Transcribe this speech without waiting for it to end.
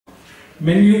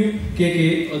Menu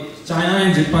KK, a China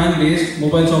and Japan-based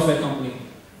mobile software company.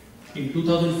 In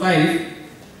 2005,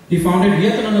 he founded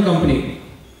yet another company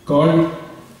called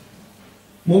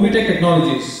Movitech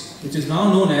Technologies, which is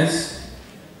now known as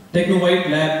Technovite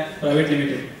Lab Private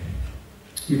Limited.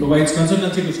 He provides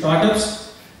consultancy to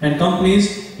startups and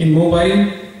companies in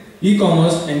mobile,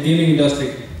 e-commerce and gaming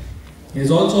industry. He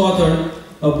has also authored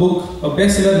a book, a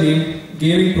bestseller named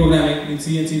Gaming Programming in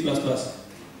C and C++.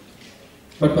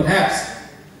 But perhaps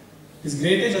his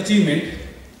greatest achievement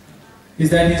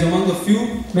is that he is among the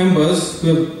few members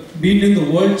who have beaten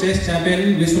the world chess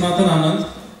champion Viswanathan Anand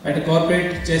at a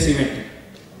corporate chess event.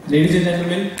 Ladies and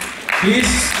gentlemen,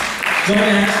 please join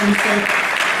hands with Mr.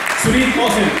 Suneet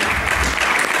Mausil.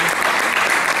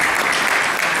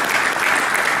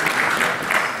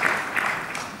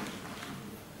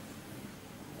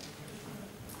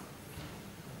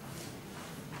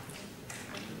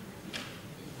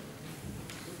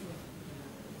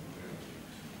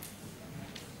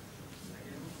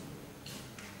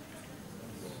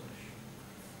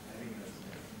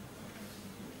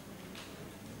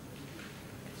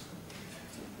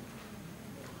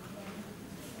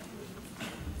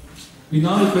 We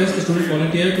now request the student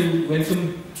volunteer to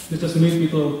welcome Mr. Suneet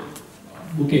with a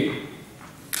bouquet.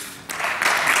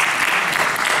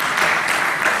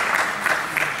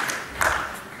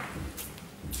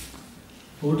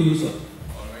 Over to you, sir.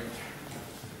 All right.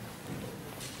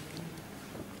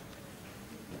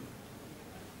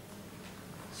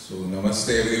 So,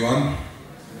 namaste everyone.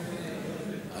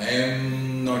 I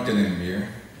am not an MBA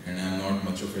and I am not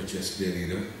much of a chess player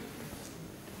either.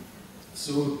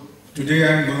 So, today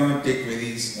I am going to take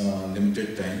very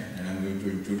limited time and I am going to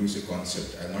introduce a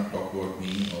concept. I will not talk about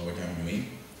me or what I am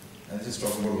doing. I will just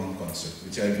talk about one concept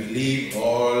which I believe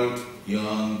all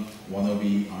young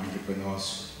wannabe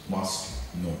entrepreneurs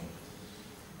must know.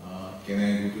 Can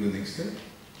I go to the next step?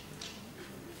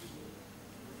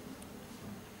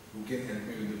 Who can help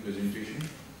me with the presentation?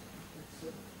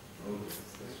 Okay.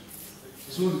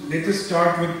 So let us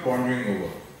start with pondering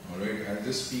over. Alright, I'll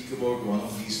just speak about one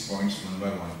of these points one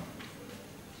by one.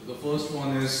 So the first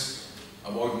one is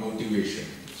about motivation.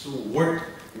 So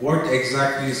what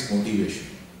exactly is motivation?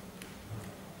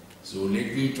 So let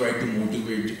me try to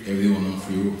motivate every one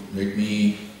of you. Let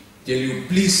me tell you,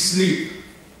 please sleep.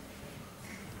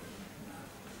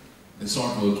 It's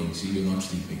not working, see, you're not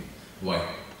sleeping. Why?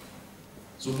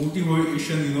 So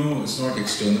motivation, it's not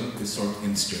external, it's not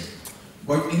instant.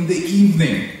 But in the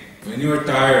evening, when you are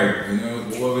tired, when you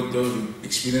are over with the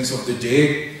experience of the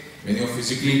day, when you are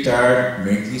physically tired,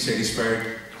 mentally satisfied,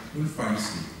 you will find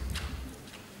sleep.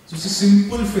 So it's a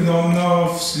simple phenomena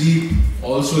of sleep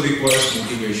also requires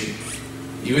motivation.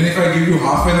 Even if I give you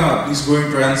half an hour, please go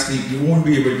and try and sleep, you won't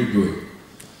be able to do it.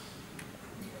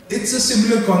 It's a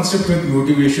similar concept with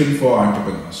motivation for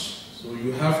entrepreneurs. So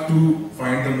you have to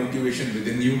find the motivation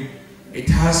within you. It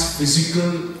has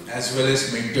physical as well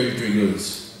as mental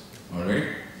triggers. Alright?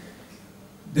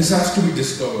 This has to be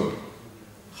discovered.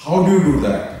 How do you do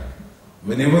that?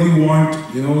 Whenever you want,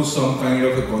 some kind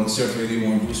of a concept where you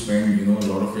want to spend, a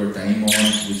lot of your time on,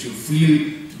 which you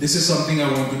feel, this is something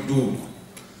I want to do.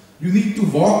 You need to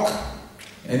walk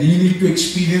and you need to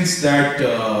experience that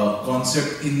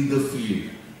concept in the field.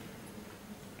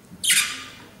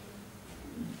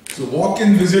 So walk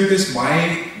and visit is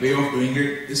my way of doing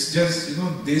it. It's just,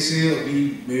 they say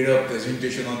we made a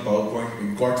presentation on PowerPoint,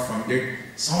 it got funded,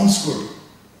 sounds good.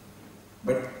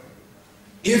 But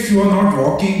if you are not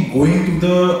walking, going to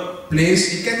the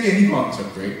place, it can be any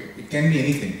concept, right? It can be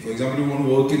anything. For example, you want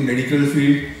to work in medical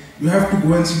field, you have to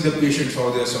go and see the patients how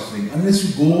they are suffering. Unless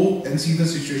you go and see the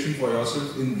situation for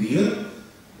yourself in real,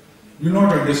 you will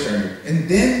not understand it. And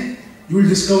then you will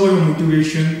discover your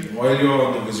motivation while you are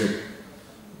on the visit.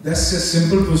 That's a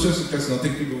simple process, it has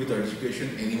nothing to do with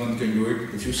education, anyone can do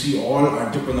it. If you see all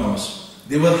entrepreneurs,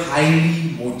 they were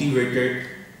highly motivated,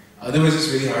 otherwise it's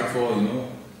very hard for,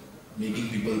 making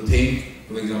people think,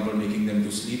 for example, making them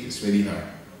to sleep, it's very hard.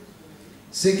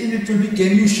 Second, it will be,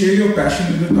 can you share your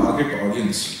passion with the target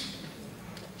audience?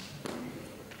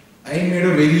 I made a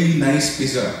very nice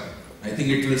pizza, I think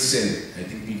it will sell, I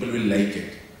think people will like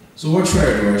it. So what should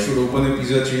I do? I should open a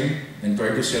pizza chain and try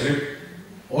to sell it?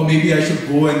 Or maybe I should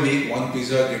go and make one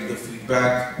pizza, get the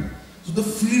feedback. So the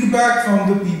feedback from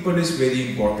the people is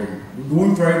very important. You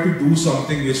don't try to do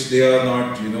something which they are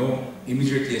not,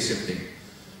 immediately accepting.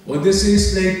 What they say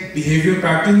is like behavior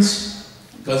patterns,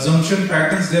 consumption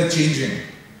patterns, they are changing.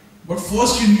 But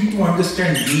first you need to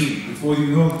understand need before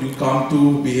you come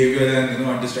to behavior and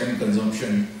understanding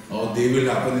consumption or they will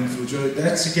happen in future.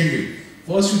 That's secondary.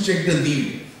 First you check the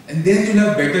need and then you'll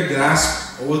have better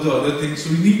grasp over the other things.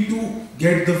 So you need to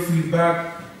get the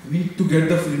feedback. You need to get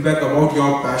the feedback about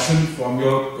your passion from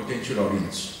your potential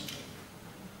audience.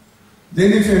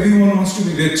 Then if everyone wants to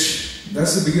be rich,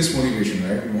 that's the biggest motivation,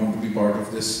 right? We want to be part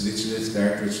of this rich list,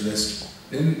 that rich list.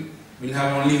 Then we'll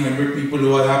have only 100 people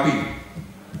who are happy.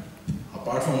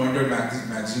 Apart from 100,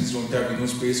 magazines don't have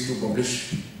space to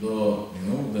publish the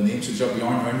names which are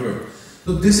beyond 100.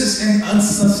 So this is an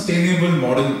unsustainable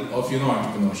model of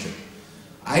entrepreneurship.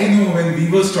 I know when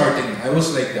we were starting, I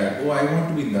was like that. Oh, I want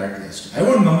to be in that list. I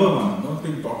want number one, not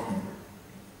in top 100.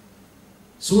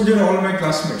 So did all my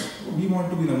classmates. Oh, we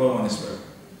want to be number one as well.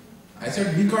 I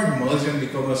said we can't merge and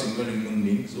become a single human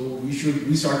being. So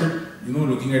we started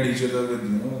looking at each other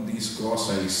with these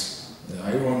cross eyes.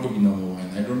 I want to be number one.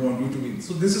 I don't want you to be.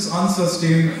 So this is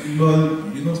unsustainable.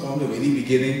 From the very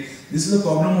beginning, this is a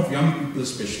problem of young people,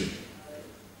 especially.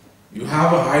 You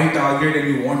have a high target and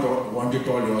you want it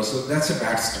all yourself. That's a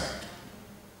bad start.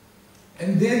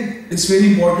 And then it's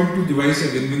very important to devise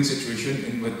a win-win situation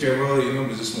in whichever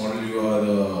business model you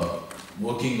are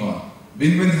working on.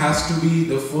 Win-win has to be,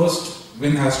 the first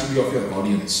win has to be of your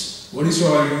audience. What is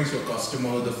your audience? Your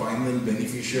customer, the final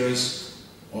beneficiaries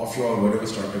of your whatever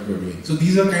startup you're doing. So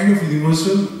these are kind of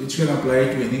universal, which can apply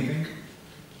to anything.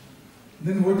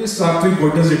 Then what is Sattvic?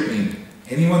 What does it mean?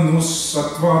 Anyone knows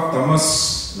Sattva,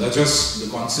 Tamas, Rajas,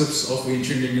 the concepts of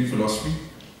ancient Indian philosophy?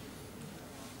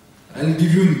 I'll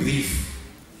give you in brief.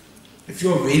 If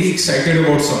you're very excited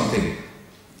about something,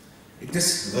 it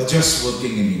is Rajas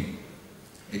working in you.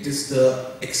 It is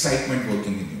the excitement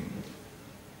working in you.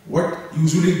 What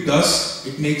usually it does,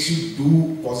 it makes you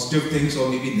do positive things or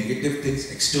maybe negative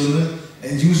things, external,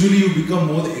 and usually you become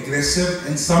more aggressive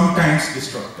and sometimes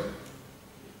destructive.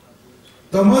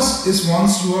 Tamas is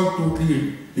once you are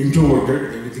totally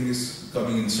introverted, everything is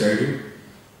coming inside you.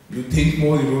 You think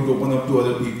more, you don't open up to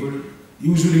other people.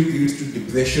 Usually it leads to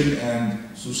depression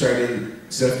and suicidal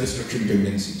self-destruction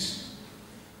tendencies.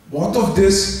 Both of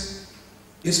this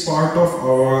is part of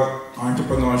our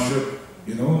entrepreneurship,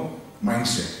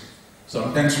 mindset.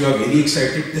 Sometimes you are very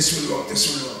excited, this will work,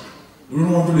 this will work. You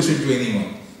don't want to listen to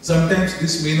anyone. Sometimes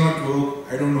this may not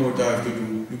work, I don't know what I have to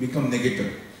do. You become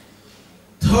negative.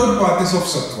 Third part is of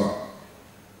Sattva.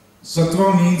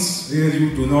 Sattva means where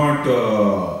you do not,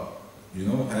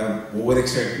 have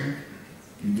over-excitement.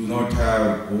 You do not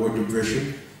have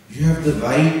over-depression. You have the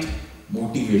right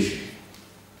motivation.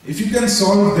 If you can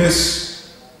solve this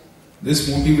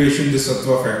motivation, this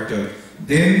Sattva factor,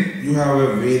 then you have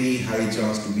a very high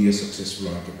chance to be a successful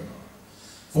entrepreneur.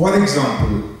 For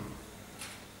example,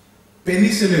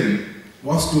 penicillin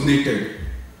was donated.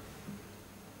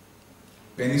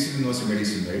 Penicillin was a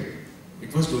medicine, right?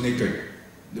 It was donated.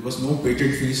 There was no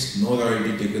patent fees, no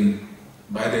royalty taken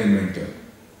by the inventor.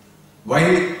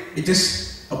 While it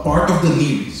is a part of the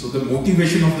need, so the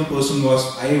motivation of the person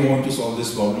was, I want to solve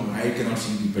this problem, I cannot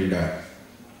see people die.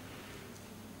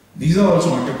 These are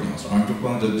also entrepreneurs.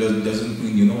 Entrepreneur doesn't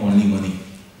mean, only money.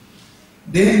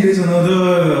 Then there's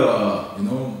another,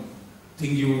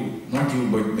 thing not you,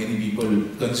 but many people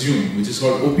consume, which is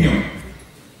called opium.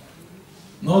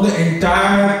 Now the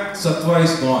entire Sattva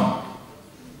is gone.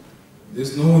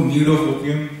 There's no need of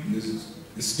opium.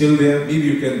 It's still there. Maybe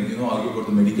you can, argue about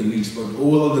the medical needs, but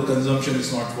overall the consumption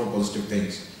is not for positive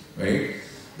things, right?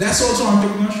 That's also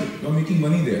entrepreneurship. You're making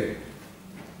money there.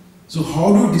 So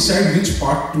how do you decide which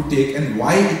part to take and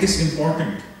why it is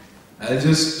important? I'll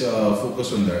just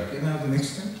focus on that. Can I have the next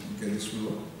slide? Okay, this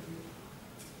will work.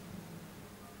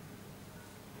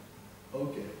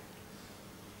 Okay.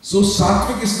 So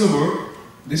Sattvic is the word.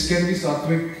 This can be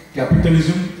Sattvic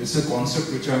capitalism. It's a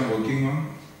concept which I'm working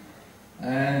on.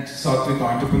 And Sattvic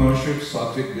entrepreneurship,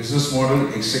 Sattvic business model,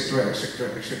 etc.,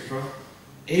 etc., etc.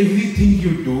 Everything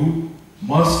you do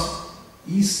must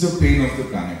ease the pain of the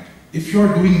planet. If you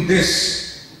are doing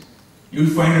this, you'll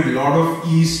find a lot of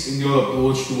ease in your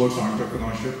approach towards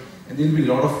entrepreneurship, and there'll be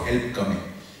a lot of help coming.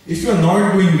 If you are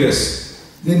not doing this,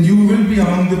 then you will be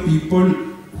among the people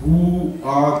who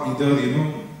are either,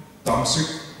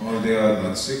 tamasic or they are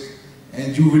rajasic,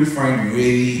 and you will find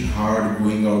very hard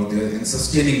going out there and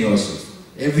sustaining yourself.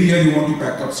 Every year you want to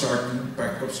pack up, start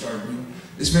new.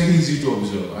 It's very easy to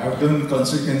observe. I have done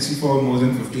consultancy for more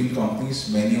than 15 companies.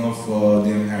 Many of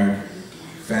them had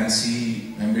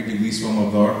fancy MBA degrees from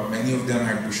abroad. Many of them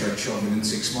had to shut shop within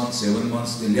 6 months, 7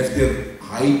 months. They left their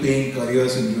high-paying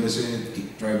careers in USA,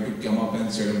 tried to come up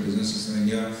and set up businesses in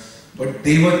India. But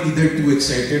they were either too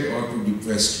excited or too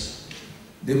depressed.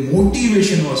 Their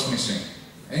motivation was missing.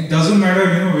 And it doesn't matter,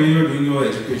 where you are doing your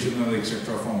education or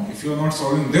etc. from. If you are not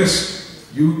solving this,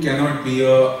 you cannot be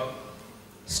a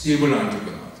stable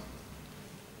entrepreneur.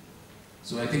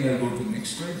 So I think I'll go to the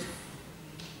next slide.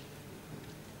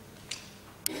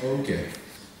 Okay.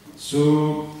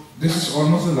 So this is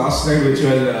almost the last slide which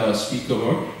I'll speak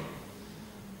about.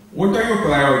 What are your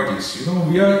priorities? You know,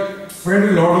 we are fed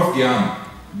a lot of gyan.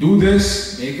 Do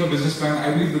this, make a business plan.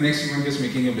 I believe the next event is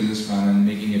making a business plan and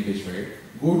making a pitch, right?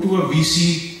 Go to a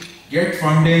VC, get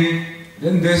funding,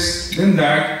 then this, then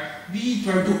that. We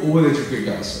try to over-educate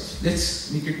ourselves.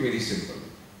 Let's make it very simple.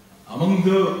 Among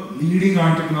the leading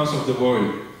entrepreneurs of the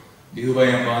world,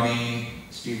 Dhirubhai Ambani,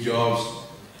 Steve Jobs,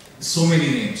 so many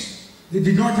names. They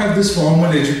did not have this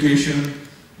formal education.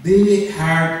 They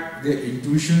had their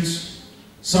intuitions.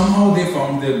 Somehow they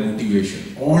found their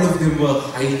motivation. All of them were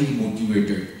highly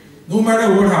motivated. No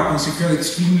matter what happens, if you're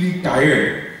extremely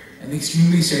tired and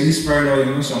extremely satisfied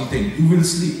or something, you will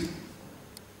sleep.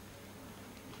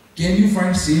 Can you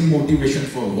find same motivation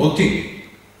for working?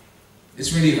 It's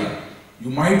very hard. You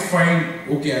might find,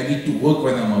 okay, I need to work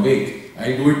when I'm awake.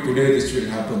 I do it today, this will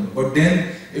happen. But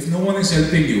then, if no one is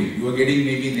helping you, you are getting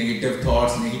maybe negative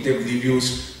thoughts, negative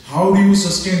reviews. How do you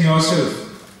sustain yourself?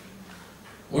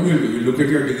 What will you do? You look at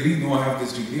your degree, no, I have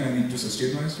this degree, I need to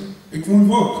sustain myself. It won't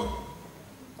work.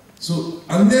 So,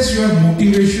 unless you have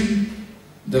motivation,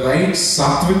 the right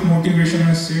Sattvic motivation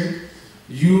I said,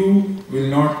 you will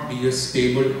not be a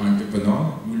stable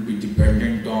entrepreneur. You will be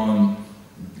dependent on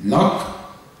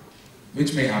luck,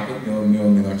 which may happen, may or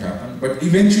may not happen, but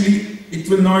eventually it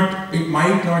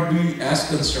might not be as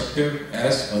constructive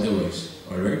as otherwise.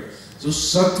 Alright? So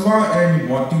sattva and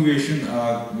motivation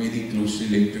are very closely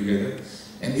linked together.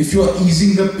 And if you are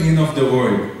easing the pain of the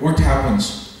world, what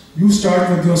happens? You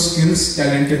start with your skills,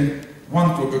 talent, and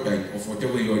one prototype of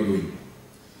whatever you are doing.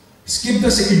 Skip the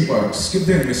second part, skip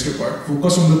the investor part,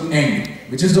 focus on the end,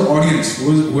 which is the audience,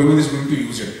 whoever is going to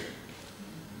use it.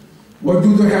 What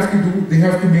do they have to do? You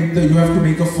have to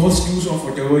make a first use of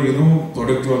whatever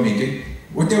product you are making,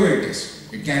 whatever it is.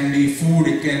 It can be food,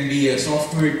 it can be a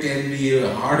software, it can be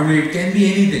a hardware, it can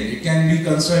be anything, it can be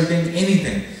consulting,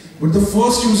 anything. But the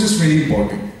first use is very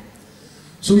important.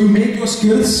 So you make your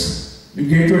skills, you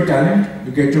get your talent,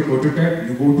 you get your prototype,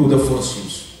 you go to the first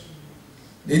use.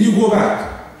 Then you go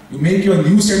back. You make your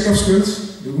new set of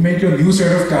skills, you make your new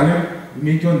set of talent, you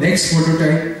make your next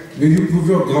prototype, where you prove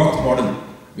your growth model,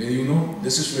 where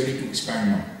this is ready to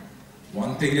expand now.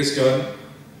 One thing is done,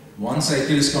 one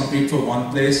cycle is complete for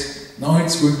one place, now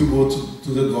it's going to go to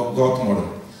the growth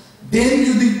model. Then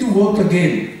you need to work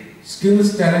again,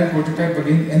 skills, talent, prototype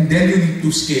again, and then you need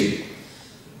to scale.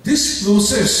 This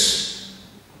process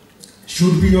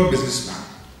should be your business plan.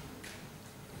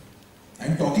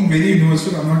 I'm talking very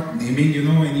universal, I'm not naming,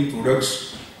 any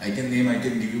products. I can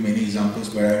give you many examples,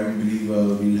 but I don't believe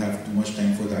we'll have too much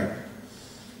time for that.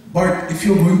 But if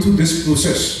you're going through this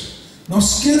process, now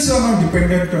skills are not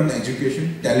dependent on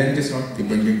education, talent is not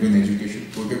dependent on education,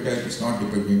 prototype is not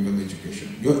dependent on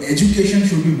education. Your education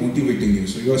should be motivating you.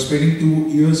 So you are spending 2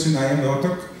 years in IIM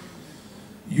Rohtak,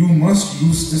 you must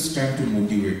use this time to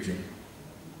motivate you.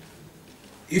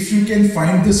 If you can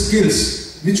find the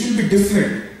skills, which will be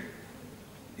different.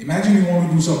 Imagine you want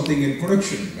to do something in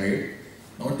production, right?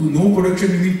 Now to know production,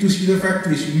 you need to see the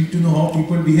factories, you need to know how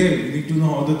people behave, you need to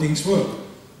know how the things work,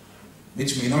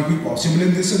 which may not be possible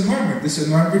in this environment. This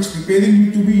environment is preparing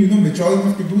you to be, mature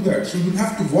enough to do that. So you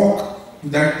have to walk to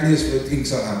that place where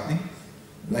things are happening.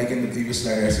 Like in the previous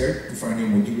slide I said, to find your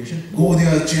motivation. Go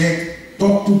there, check,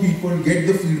 talk to people, get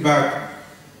the feedback.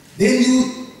 Then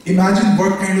you imagine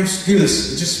what kind of skills,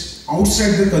 which is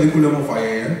outside the curriculum of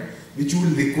IIM, which you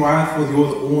will require for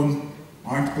your own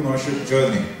entrepreneurship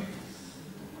journey.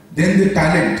 Then the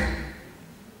talent,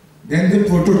 then the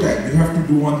prototype. You have to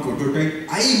do one prototype.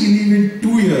 I believe in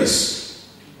 2 years,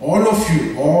 all of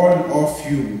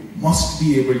you must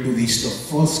be able to reach the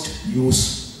first use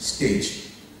stage.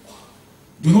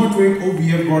 Do not wait, oh we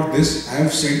have got this, I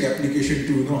have sent application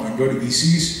to 100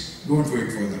 VCs, don't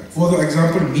wait for that. For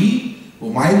example, me, for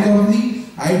my company,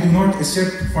 I do not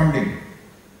accept funding.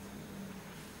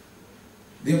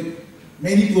 There are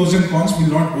many pros and cons, we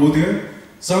will not go there.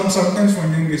 Sometimes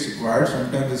funding is required,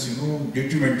 sometimes it's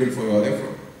detrimental for your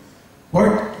effort.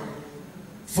 But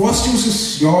first use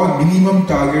is your minimum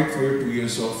target for your 2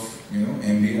 years of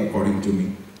MBA according to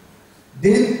me.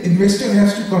 Then investor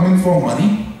has to come in for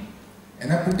money,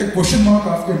 and I put a question mark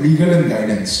after legal and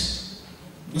guidance.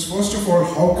 Because first of all,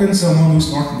 how can someone who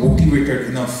is not motivated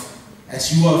enough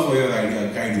as you are for your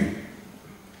idea guide you?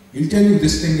 He'll tell you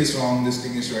this thing is wrong, this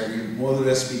thing is right. He'll more or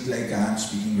less speak like I am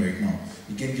speaking right now.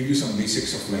 He can give you some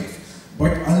basics of life.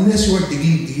 But unless you are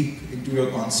digging deep into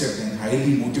your concept and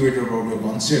highly motivated about your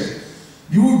concept,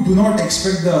 you do not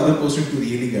expect the other person to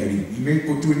really guide you. He may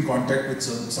put you in contact with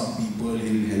some people,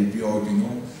 he'll help you out,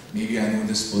 maybe I know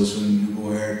this person, you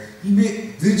go ahead. He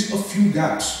may bridge a few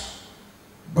gaps.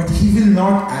 he will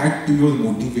not add to your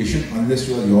motivation unless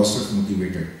you are yourself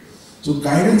motivated. So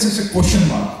guidance is a question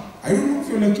mark. I don't know if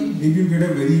you're lucky, maybe you get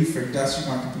a very fantastic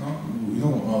entrepreneur,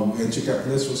 a venture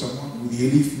capitalist or someone who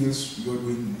really feels you're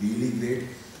doing really great,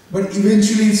 but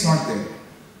eventually it's not there.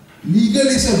 Legal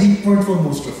is a weak point for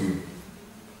most of you.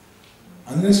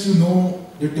 Unless you know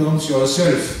the terms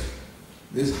yourself,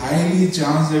 there's highly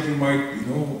chance that you might,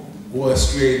 go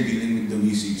astray in dealing with the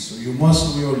VCs. So you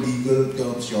must know your legal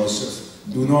terms yourself.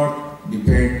 Do not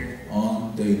depend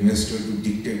on the investor to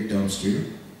dictate terms to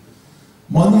you.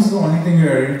 Money is the only thing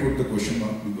where I didn't put the question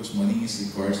mark, because money is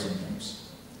required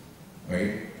sometimes,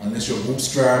 right? Unless you're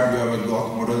bootstrapped, you have a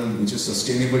growth model which is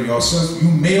sustainable yourself, you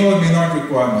may or may not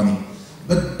require money.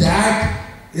 But that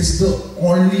is the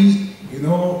only,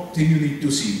 thing you need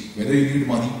to see. Whether you need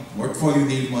money, what for you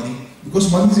need money.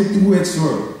 Because money is a two-edged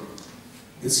sword.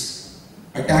 It's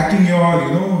attacking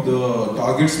your, the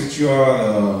targets which you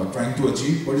are trying to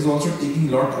achieve, but it's also taking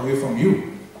a lot away from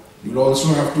you. You'll also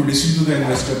have to listen to the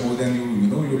investor more than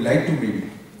you like to maybe.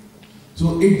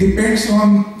 So it depends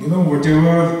on,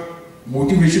 whatever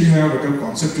motivation you have, whatever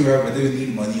concept you have, whether you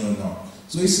need money or not.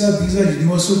 So these are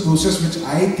universal process which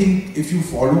I think if you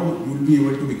follow, you'll be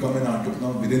able to become an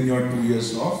entrepreneur within your 2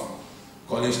 years of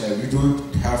college life. You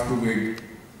don't have to wait,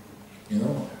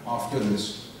 after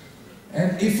this.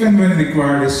 And if and when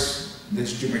required is the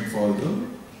estimate for the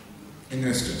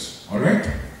investors. Alright?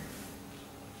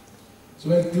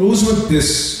 So I'll close with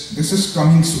this. This is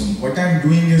coming soon. What I'm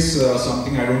doing is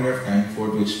something I don't have time for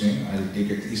to explain. I'll take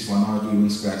at least 1 hour to even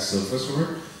scratch surface of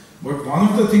it. But one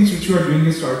of the things which we are doing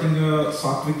is starting a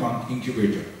Sattvic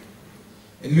incubator,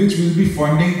 in which we'll be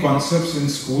funding concepts in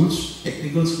schools,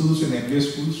 technical schools and MBA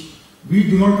schools. We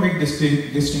do not make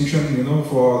distinction,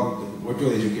 for what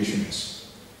your education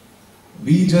is.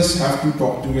 We just have to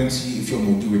talk to you and see if you're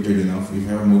motivated enough, if you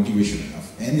have motivation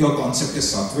enough. And your concept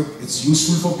is Sattvic. It's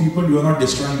useful for people. You are not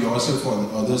destroying yourself or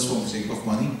others for the sake of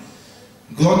money.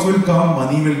 Growth will come,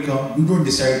 money will come. You don't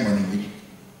decide money.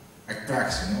 It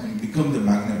attracts, you become the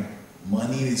magnet.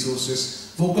 Money,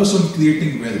 resources, focus on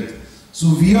creating wealth. So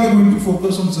we are going to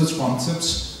focus on such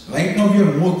concepts. Right now we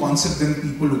have more concepts than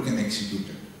people who can execute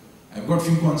it. I've got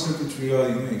few concepts which we are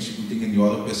executing in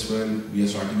Europe as well. We are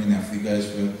starting in Africa as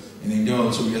well. In India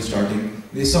also we are starting.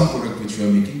 There's some product which we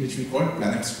are making which we call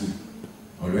Planetskool.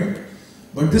 Alright?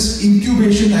 But this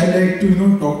incubation, I like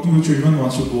to talk to your children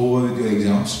once you go over with your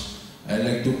exams. I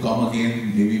like to come again,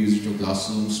 maybe visit your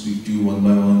classroom, speak to you one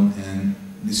by one, and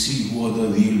see who are the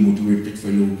real motivated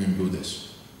fellow who can do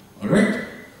this. Alright?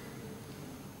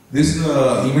 This is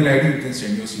the email ID you can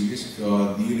send your CVs if you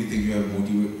really think you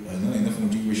have enough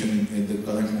motivation at the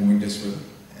current moment as well.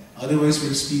 Otherwise,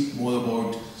 we'll speak more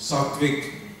about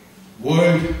Sattvic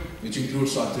World, which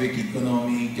includes Sattvic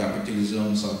economy,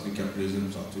 capitalism, Sattvic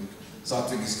capitalism,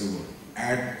 Sattvic is the word.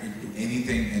 Add it to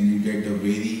anything and you get a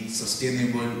very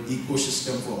sustainable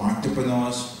ecosystem for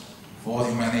entrepreneurs, for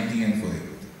humanity and for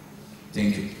everything.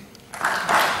 Thank you.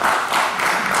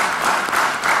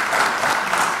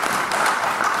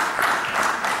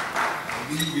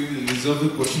 We will reserve the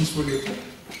questions for later.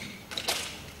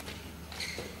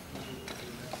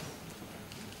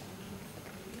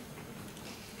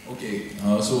 Okay,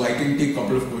 so I can take a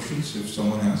couple of questions if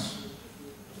someone has.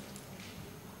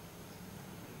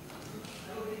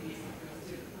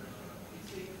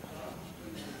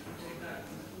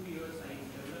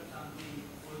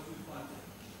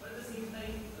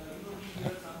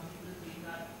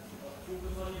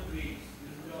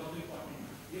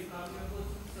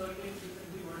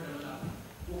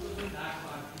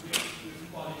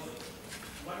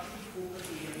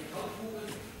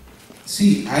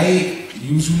 See, I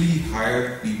usually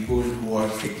hire people who are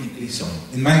technically sound.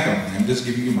 In my company, I'm just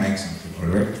giving you my example,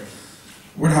 alright?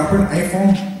 What happened, I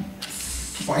found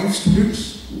 5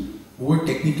 students who were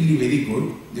technically very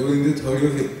good. They were in the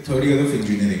third year of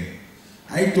engineering.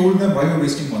 I told them, why are you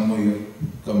wasting 1 more year?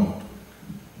 Come out.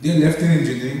 They left in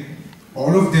engineering.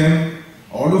 All of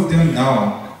them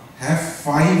now have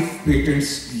 5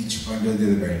 patents each under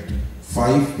their belt.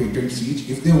 5 patents each.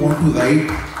 If they want to write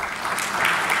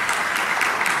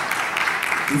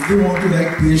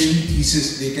PhD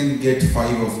thesis, they can get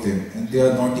 5 of them, and they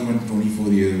are not even 24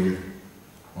 years old.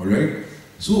 Alright?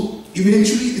 So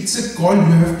eventually it's a call you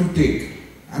have to take.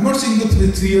 I'm not saying that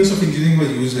the 3 years of engineering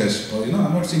was useless, or I'm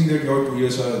not saying that your 2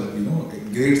 years are,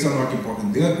 grades are not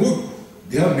important. They are good.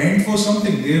 They are meant for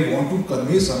something. They want to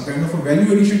convey some kind of a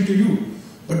value addition to you.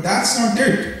 But that's not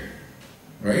it.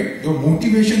 Right? Your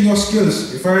motivation, your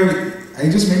skills. If I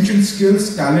just mentioned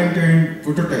skills, talent and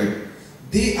prototype.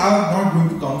 They are not going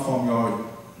to come from your,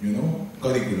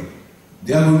 curriculum.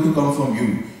 They are going to come from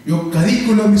you. Your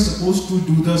curriculum is supposed to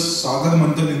do the sagar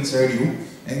manthan inside you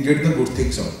and get the good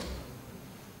things out.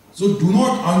 So do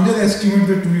not underestimate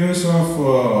the 2 years of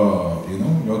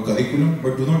your curriculum,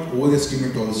 but do not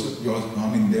overestimate also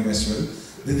them as well.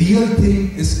 The real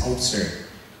thing is outside,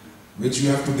 which you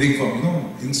have to bring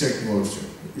from inside to outside,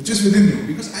 which is within you.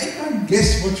 Because I can't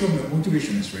guess what your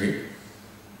motivation is, right?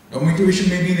 Your motivation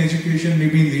may be in education,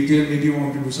 maybe in retail, maybe you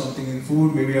want to do something in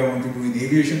food, maybe I want to do in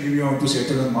aviation, maybe I want to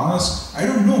settle on Mars. I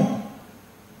don't know.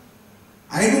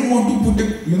 I don't want to put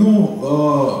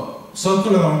a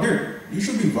circle around it. You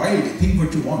should be wild, think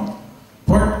what you want.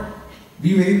 But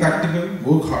be very practical,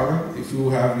 work harder. If you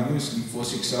have, sleep for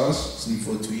 6 hours, sleep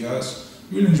for 3 hours,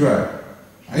 you will enjoy it.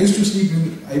 I used to sleep,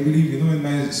 I believe, in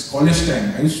my college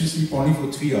time, I used to sleep only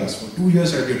for 3 hours. For 2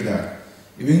 years I did that.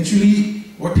 Eventually,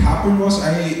 what happened was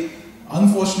I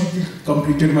unfortunately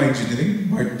completed my engineering,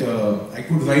 but I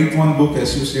could write one book,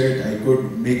 as you said. I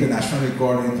could make a national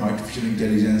record in artificial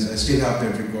intelligence. I still have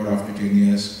that record after 10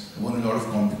 years. I won a lot of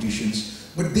competitions.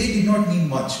 But they did not mean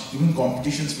much. Even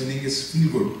competitions winning is feel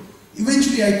good.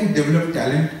 Eventually I could develop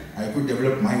talent. I could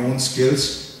develop my own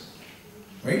skills.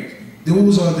 Right?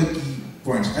 Those are the key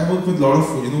points. I work with a lot of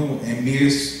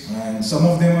MBAs, and some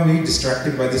of them are very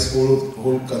distracted by this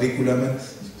whole curriculum. And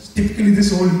typically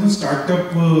this whole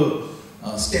startup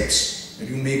steps that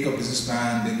you make a business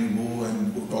plan, then you go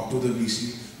and go talk to the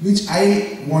VC, which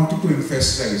I wanted to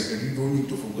emphasize that you don't need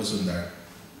to focus on that.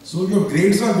 So your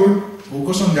grades are good,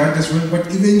 focus on that as well, but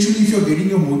eventually if you're getting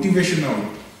your motivation out,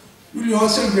 you will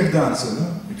yourself get the answer.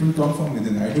 No? It will come from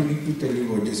within. I don't need to tell you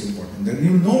what is important. Then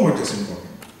you'll know what is important.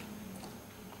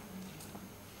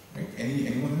 Right?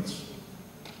 Anyone else?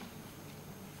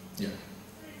 Yeah.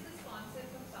 So is this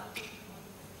concept of Sattvic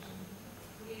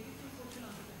related to social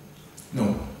entrepreneurship?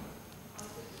 No.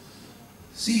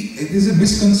 See, it is a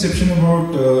misconception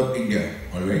about India,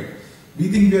 alright? We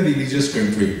think we are a religious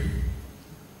country.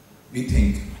 We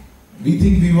think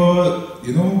we were,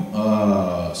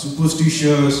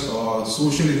 superstitious or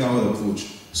social in our approach.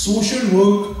 Social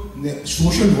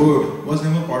word was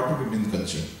never part of Indian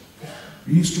culture.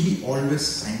 We used to be always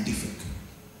scientific.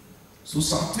 So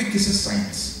Sattvic is a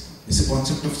science. It's a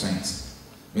concept of science.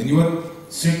 When you are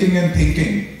sitting and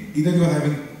thinking, either you are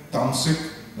having tamasic,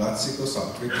 rajasic or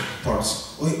sattvic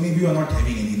thoughts, or maybe you are not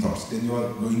having any thoughts. Then you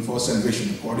are going for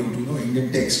salvation according to Indian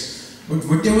texts. But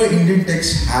whatever Indian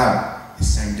texts have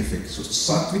is scientific. So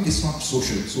Sattvic is not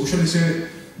social. Social is a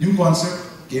new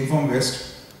concept, came from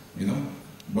West,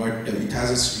 but it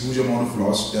has a huge amount of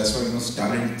loss. That's why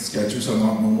Stalin statues are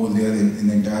no more there in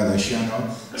entire Russia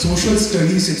now. Social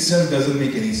studies itself doesn't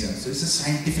make any sense. So it's a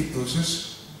scientific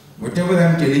process. Whatever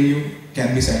I'm telling you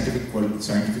can be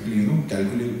scientifically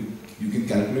calculated. You can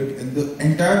calculate, and the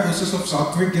entire process of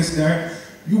Sattvic is that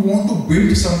you want to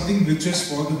build something which is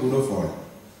for the good of all.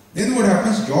 Then what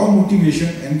happens? Your motivation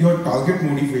and your target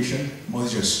motivation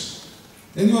merges.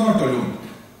 Then you are not alone.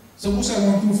 Suppose I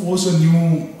want to force a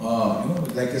new,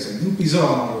 like I said, new pizza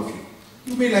on all of you.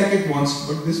 You may like it once,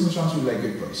 but there's no chance you like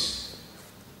it twice.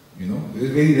 There is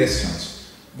very less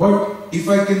chance. But if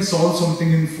I can solve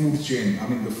something in food chain,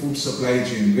 the food supply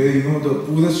chain, where the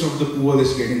poorest of the poor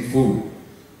is getting food,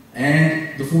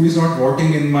 and the food is not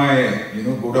rotting in my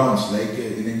godowns like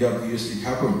in India previously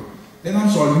happened, then I'm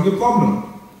solving the problem.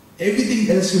 Everything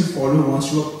else will follow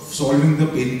once you are solving the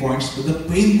pain points. But the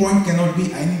pain point cannot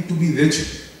be, I need to be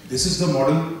rich. This is the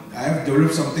model. I have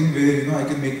developed something where I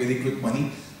can make very quick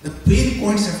money. The pain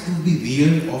points have to be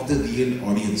real of the real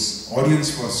audience.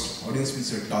 Audience first. Audience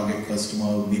means your target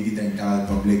customer, maybe the entire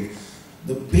public.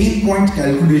 The pain point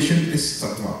calculation is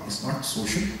sattva. It's not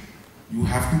social. You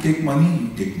have to take money, you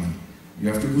take money. You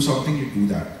have to do something, you do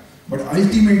that. But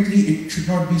ultimately, it should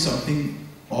not be something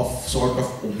of sort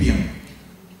of opium,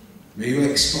 where you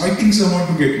are exploiting someone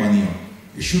to get money on.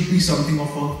 It should be something of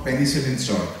a penicillin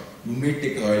sort. You may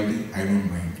take a royalty, I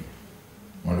don't mind.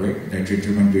 Alright, that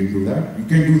gentleman didn't do that. You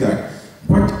can do that.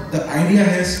 But the idea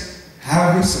is,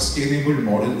 have a sustainable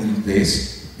model in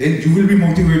place. Then you will be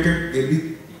motivated. There will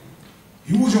be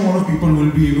huge amount of people who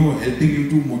will be, helping you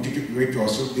to motivate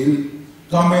yourself. They will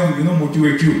come and,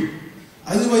 motivate you.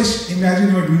 Otherwise, imagine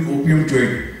you are doing opium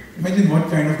trade. Imagine what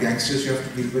kind of gangsters you have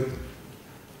to deal with.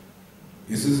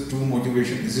 Is this true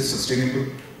motivation? Is this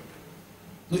sustainable?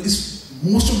 So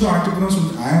most of the entrepreneurs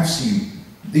who I have seen,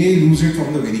 they lose it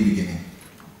from the very beginning.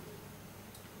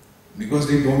 Because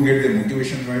they don't get their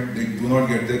motivation right, they do not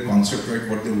get their concept right,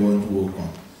 what they want to work on.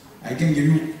 I can give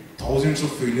you thousands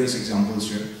of failures examples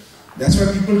here. That's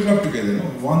why people club together.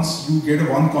 Once you get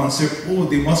one concept,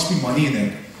 there must be money in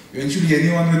it. Eventually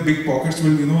anyone with big pockets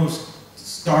will,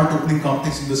 start opening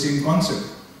companies in the same concept.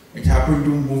 It happened to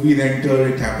movie rental,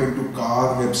 it happened to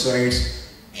car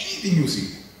websites, anything you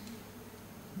see.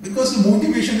 Because the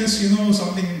motivation is,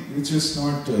 something which is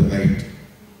not right.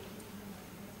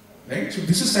 Right? So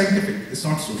this is scientific, it's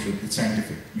not social, it's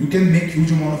scientific. You can make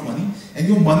huge amount of money and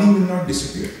your money will not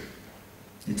disappear.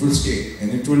 It will stay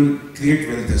and it will create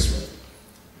wealth as well.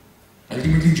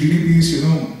 Ultimately GDP is,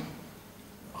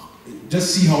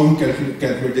 just see how you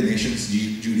calculate the nation's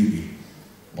GDP.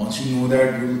 Once you know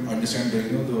that, you will understand the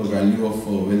value of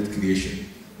wealth creation.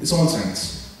 It's all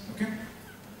science. Okay?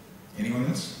 Anyone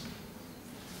else?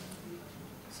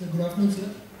 Sir, good afternoon, sir.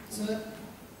 Sir,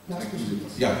 last question.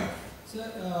 Yeah.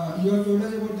 Sir, you have told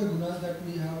us about the gunas that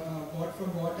we have got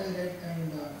from what I read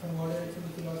and from what I read from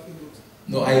the philosophy books.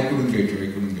 No, I couldn't get you.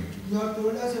 You have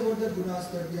told us about the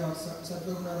gunas that we have,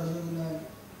 Sattva guna, Raja guna.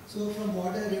 So from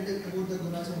what I read about the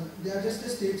gunas, they are just the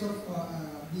states of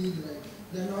being, right?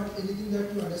 They are not anything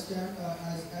that you understand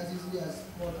as easily as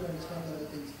what you understand the other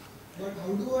things. But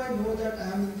how do I know that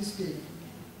I am in this state?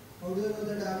 How do I know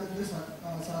that I am in the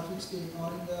Sattvic state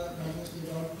or in the Raja state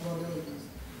or whatever it is?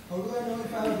 How do I know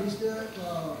if I have reached a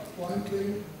point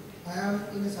where I am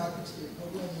in a Sattvic state? How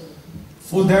do I know that?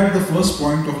 For that, the first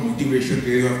point of motivation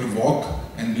where you have to walk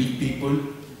and meet people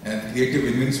and create a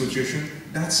win-win situation,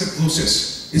 that's a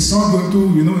process. It's not going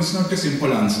to, it's not a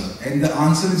simple answer. And the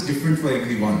answer is different for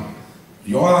everyone.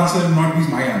 Your answer will not be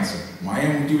my answer. My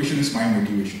motivation is my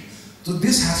motivation. So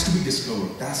this has to be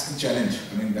discovered. That's the challenge.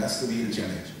 That's the real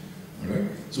challenge. Alright?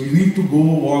 So you need to go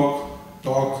walk,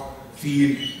 talk,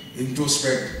 feel,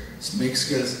 introspect, make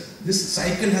skills. This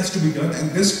cycle has to be done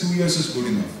and this 2 years is good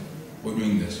enough for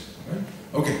doing this. Alright?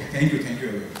 Okay, thank you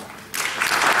everyone.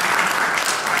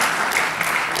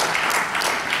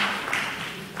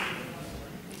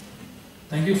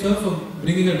 Thank you, sir, for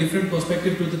bringing a different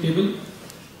perspective to the table.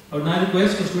 I would now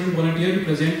request a student volunteer to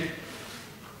present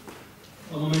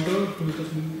a memento to Mr.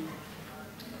 Suneet.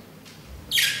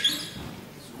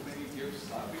 So many gifts,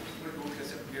 people don't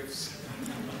accept gifts.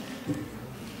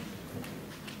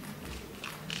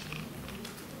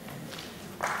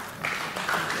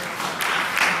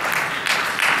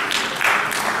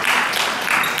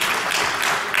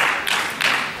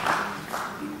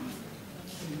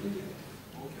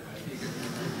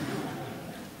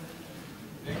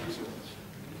 Thank you so much.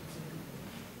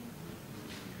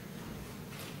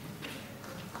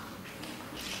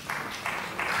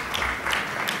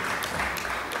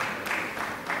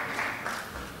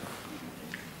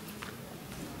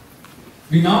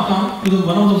 We now come to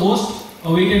one of the most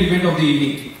awaited event of the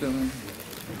evening.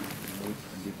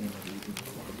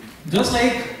 Just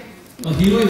like a hero is